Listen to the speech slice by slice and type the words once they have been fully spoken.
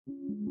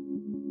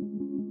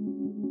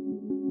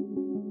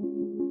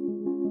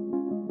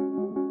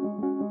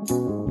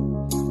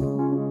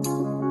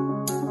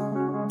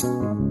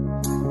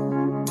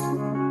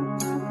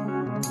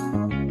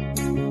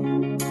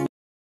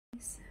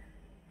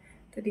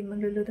Today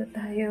magluluto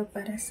tayo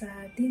para sa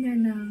dinner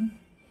ng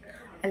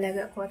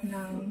alaga ko at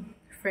ng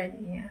friend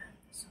niya.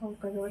 So,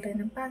 gagawa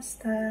tayo ng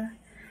pasta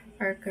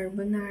or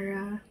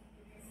carbonara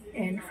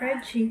and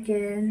fried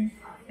chicken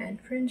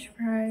and french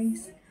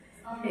fries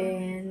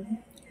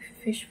and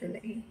fish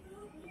fillet.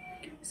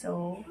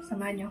 So,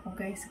 samahan niyo ako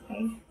guys,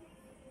 okay?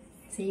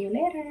 See you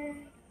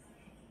later!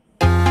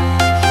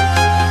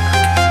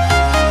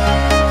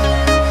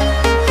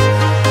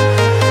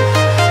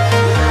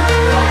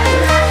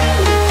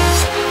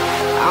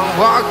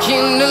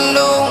 Walking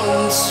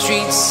alone, the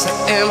streets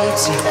are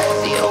empty.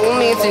 The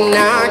only thing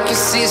I can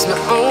see is my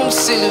own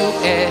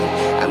silhouette.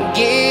 I'm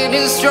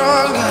getting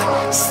stronger,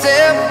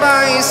 step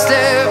by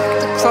step.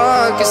 The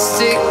clock is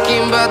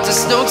ticking, but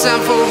there's no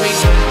time for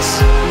regrets.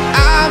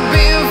 I've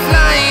been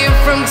flying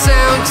from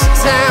town to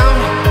town,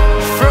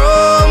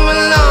 from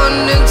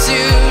London to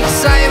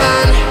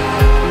Taiwan.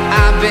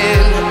 I've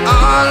been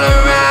all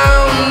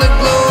around the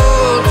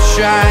globe,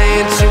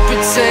 trying to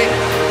protect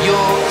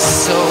your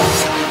soul.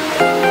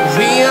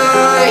 We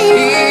are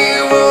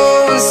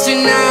heroes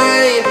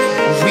tonight.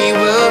 We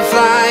will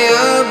fly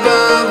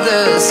above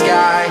the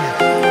sky.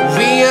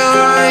 We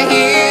are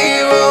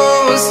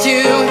heroes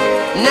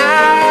tonight.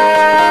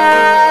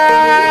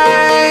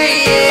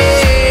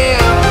 Yeah.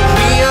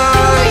 We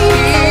are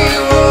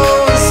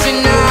heroes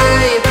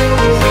tonight.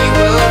 We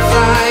will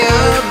fly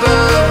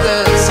above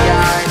the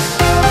sky.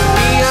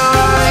 We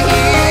are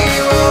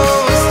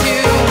heroes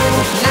tonight.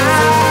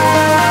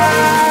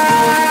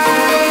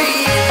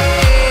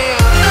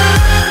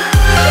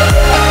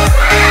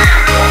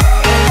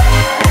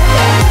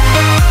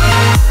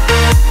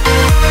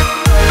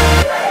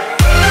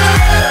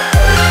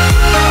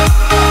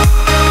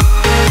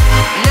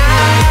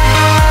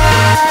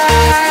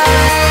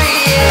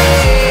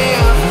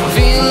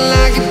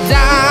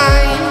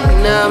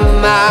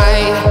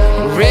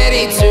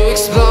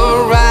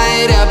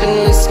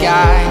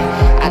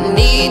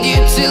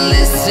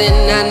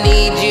 I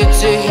need you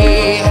to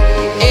hear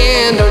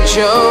and don't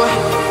show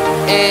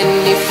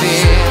any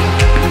fear.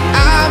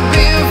 I've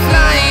been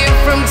flying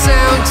from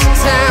town to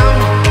town,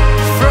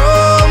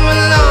 from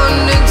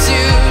London to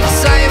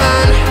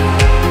Taiwan.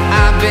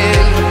 I've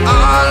been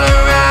all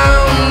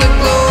around the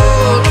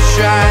globe,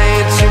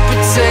 trying to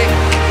protect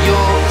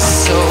your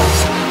soul.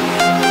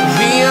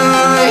 We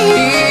are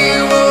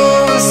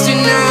heroes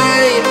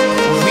tonight.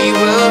 We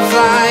will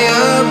fly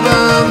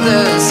above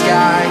the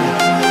sky.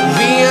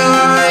 We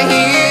are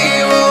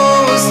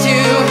heroes tonight.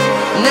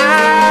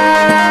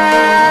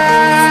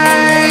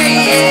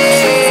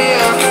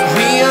 Yeah.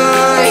 We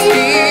are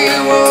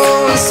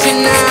heroes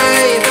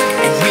tonight.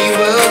 We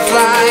will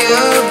fly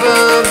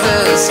above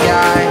the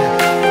sky.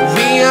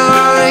 We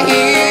are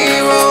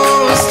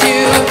heroes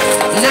tonight.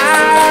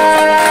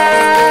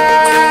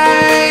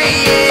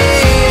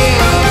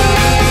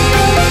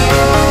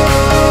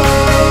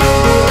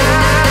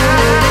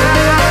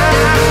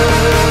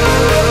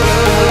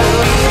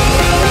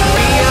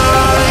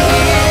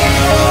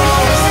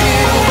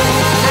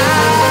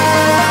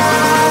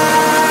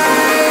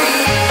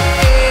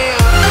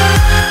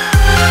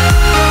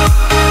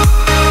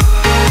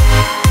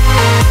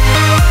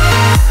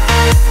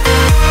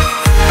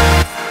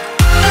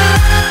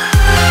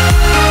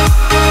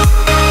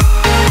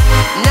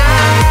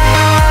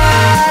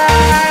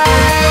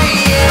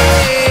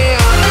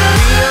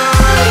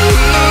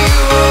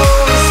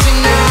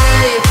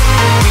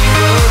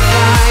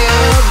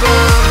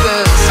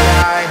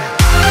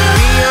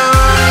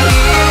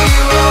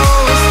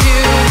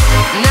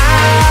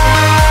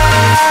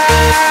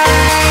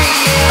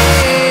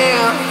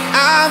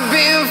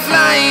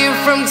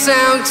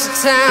 Town to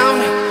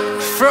town,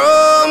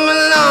 from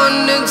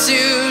London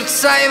to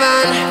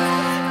Taiwan.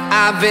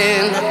 I've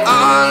been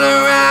all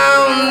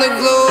around the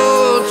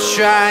globe,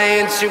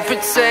 trying to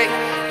protect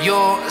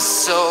your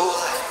soul.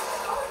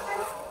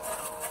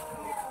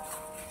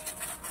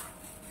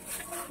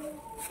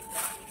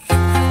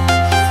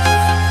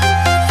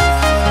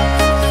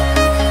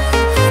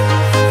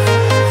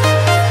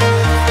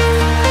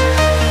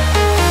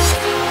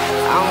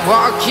 I'm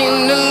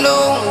walking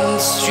alone, the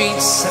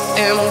streets are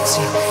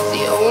empty.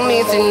 The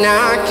only thing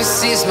I can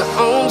see is my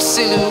own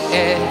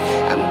silhouette.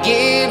 I'm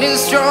getting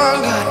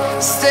stronger,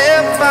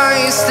 step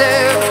by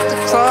step. The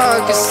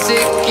clock is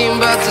ticking,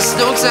 but there's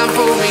no time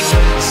for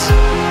regrets.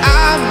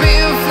 I've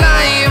been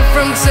flying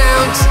from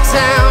town to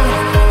town,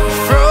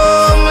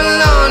 from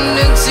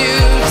London to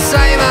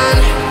Taiwan.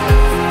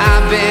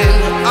 I've been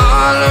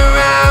all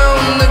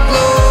around the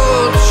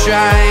globe,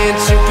 trying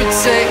to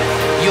protect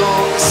your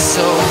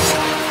soul.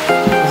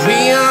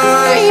 We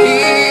are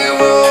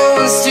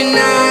heroes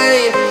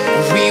tonight.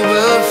 We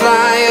will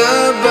fly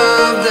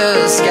above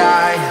the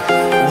sky.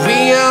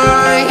 We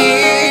are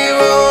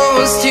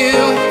heroes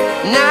tonight.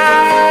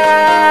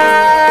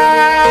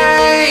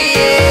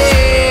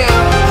 Yeah.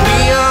 We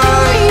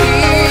are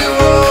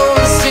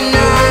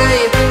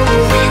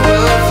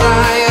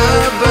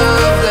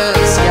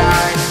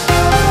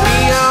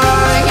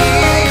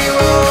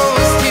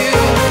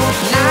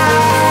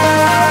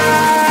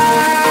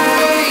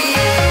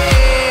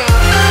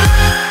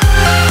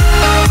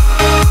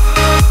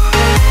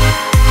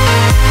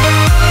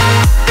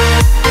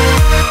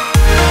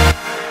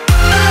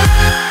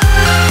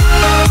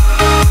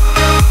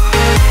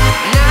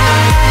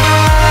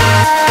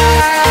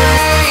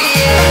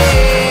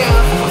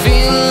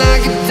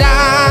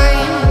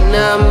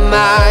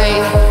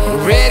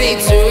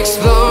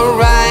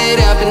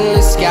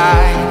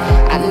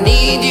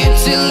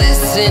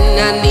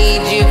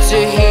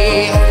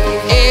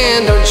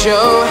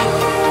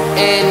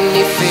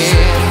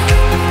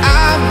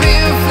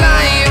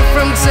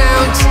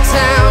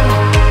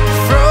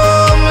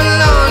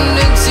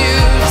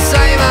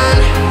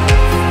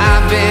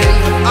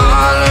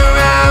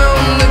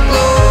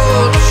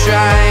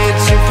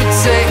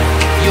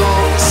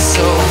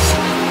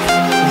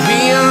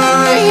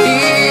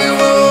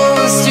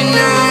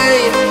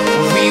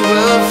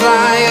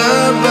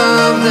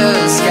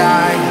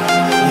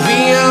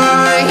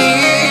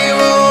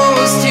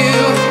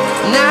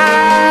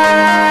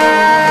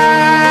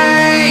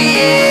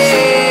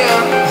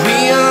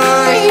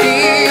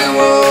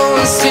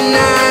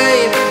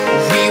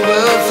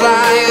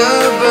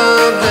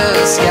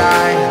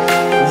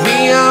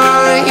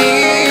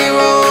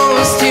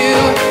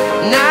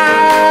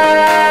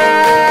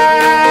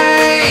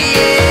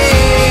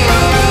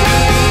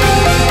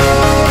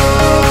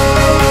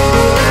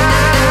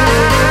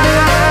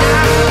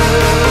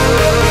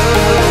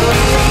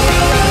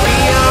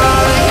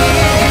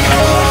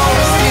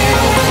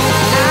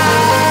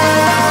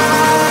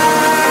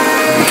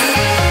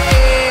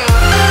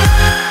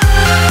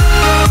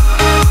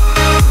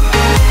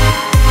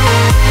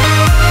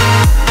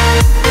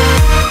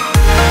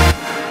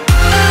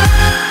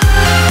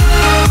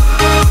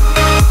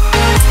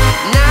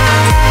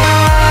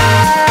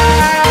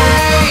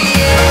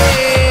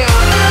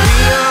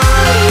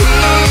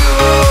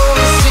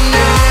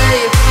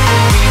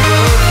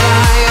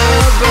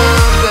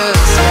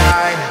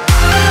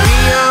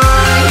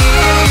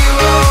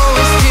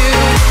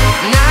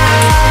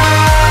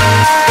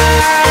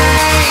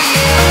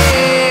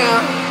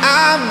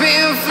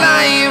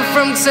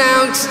from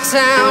town to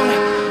town,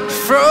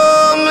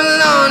 from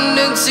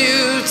London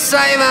to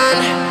Taiwan.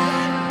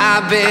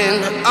 I've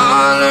been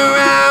all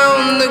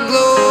around the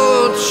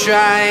globe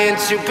trying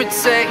to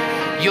protect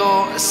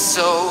your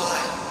soul.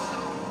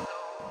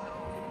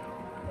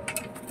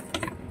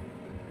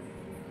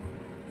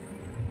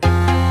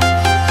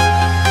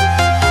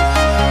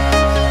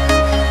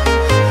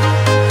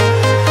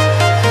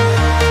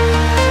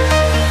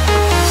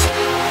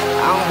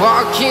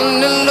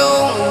 Walking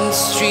alone, the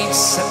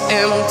streets are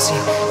empty.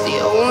 The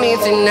only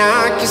thing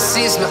I can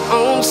see is my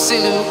own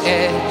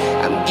silhouette.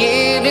 I'm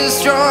getting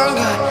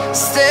stronger,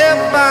 step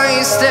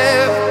by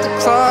step. The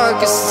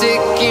clock is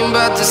ticking,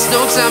 but there's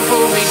no time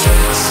for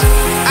regrets.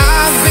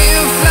 I've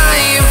been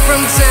flying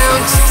from town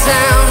to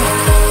town,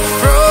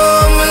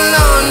 from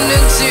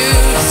London to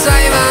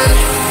Taiwan.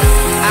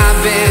 I've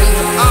been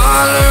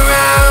all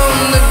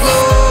around the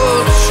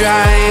globe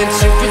trying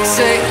to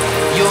protect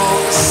your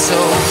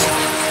soul.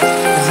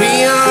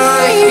 We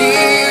are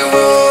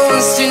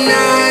heroes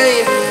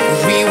tonight.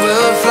 We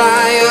will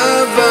fly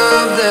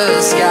above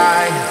the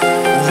sky.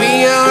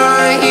 We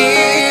are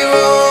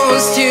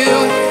heroes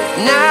tonight.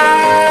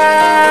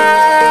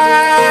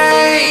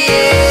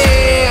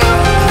 Yeah.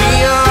 We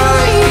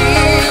are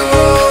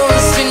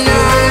heroes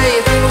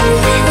tonight.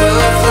 We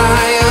will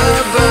fly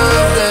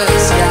above the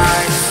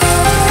sky.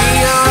 We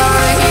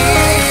are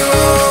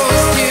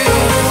heroes tonight.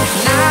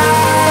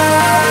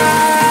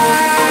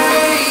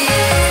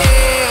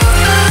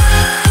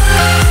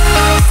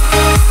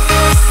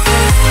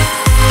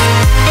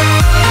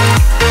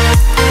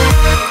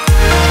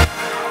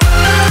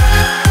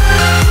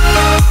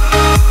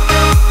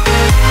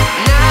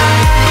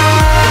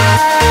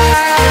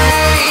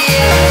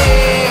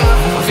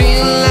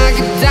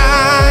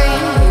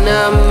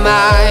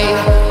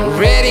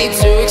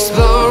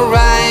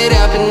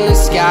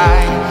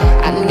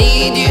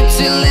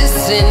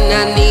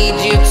 I need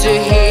you to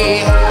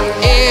hear,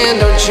 and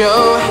don't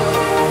show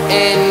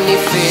any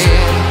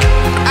fear.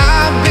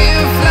 I've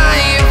been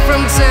flying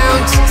from town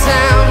to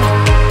town,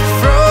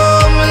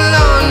 from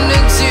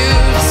London to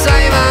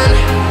Taiwan.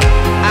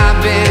 I've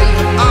been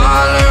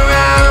all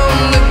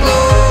around the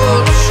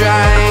globe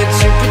trying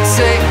to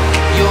protect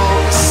your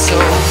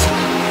soul.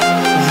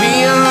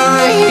 We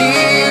are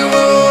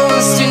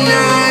heroes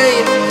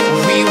tonight.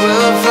 We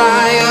will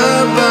fly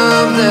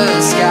above the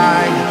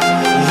sky.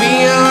 We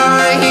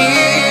are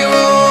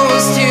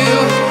heroes tonight.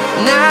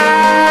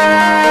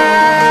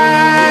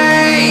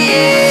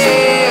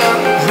 Yeah.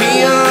 We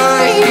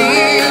are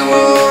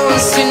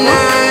heroes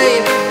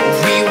tonight.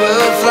 We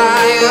will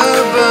fly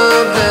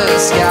above the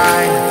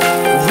sky.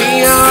 We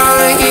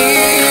are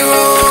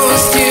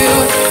heroes tonight.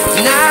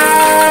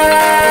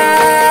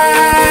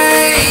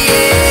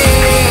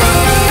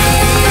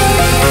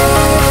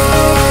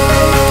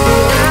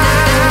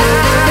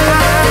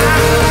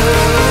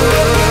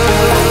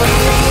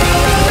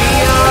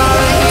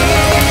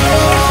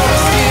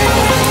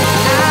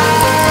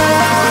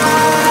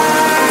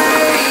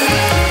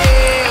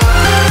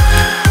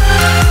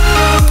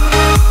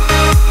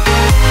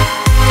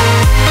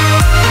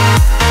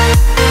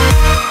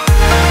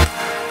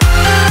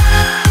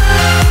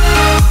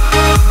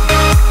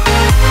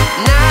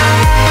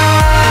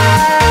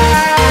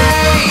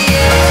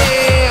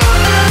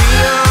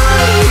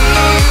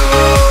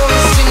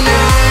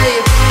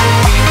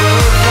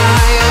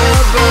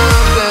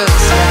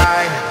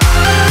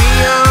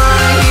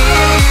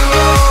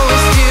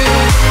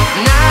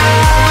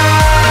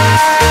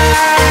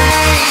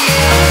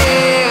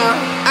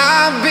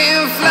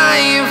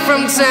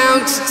 Town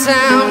to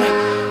town,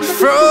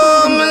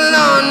 from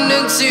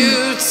London to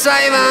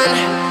Taiwan.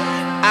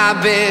 I've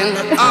been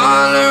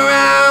all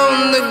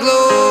around the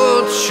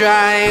globe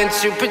trying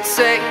to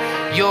protect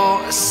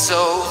your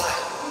soul.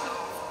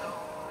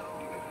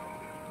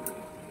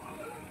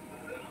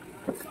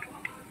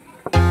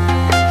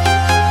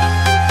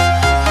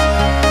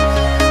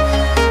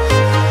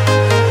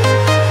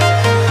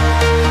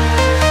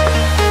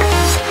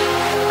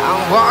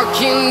 I'm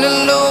walking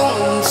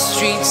alone, the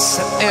streets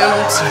are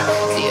empty.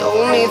 The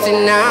only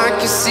thing I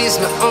can see is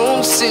my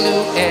own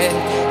silhouette.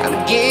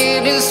 I'm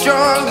getting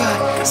stronger,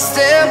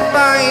 step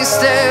by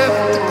step.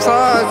 The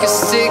clock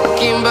is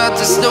ticking, but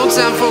there's no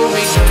time for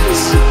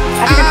regrets.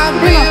 I've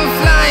been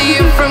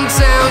flying from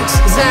town to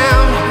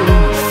town,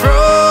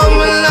 from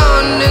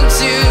London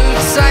to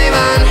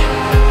Taiwan.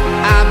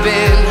 I've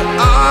been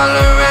all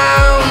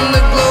around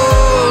the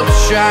globe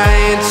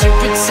trying to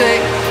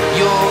protect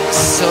your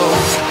soul.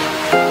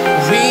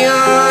 We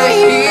are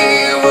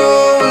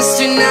heroes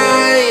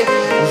tonight.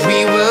 We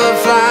will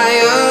fly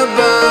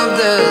above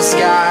the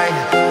sky.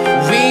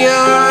 We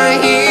are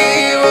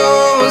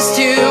heroes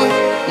tonight.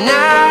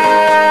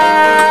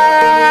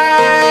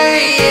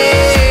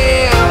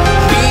 Yeah.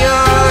 We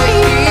are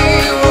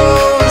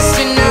heroes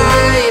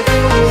tonight.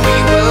 We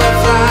will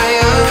fly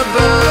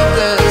above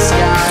the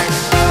sky.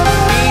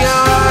 We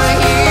are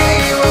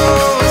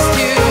heroes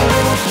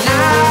tonight.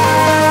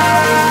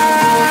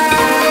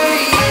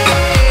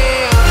 Yeah.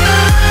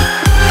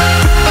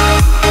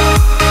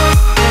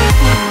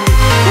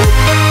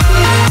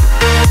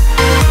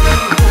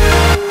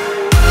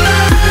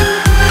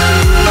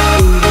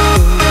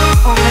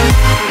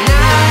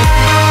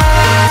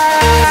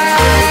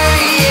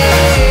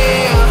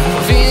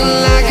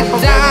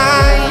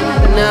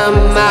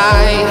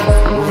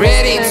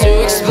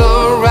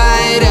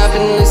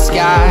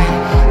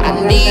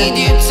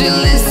 to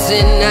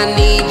listen. I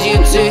need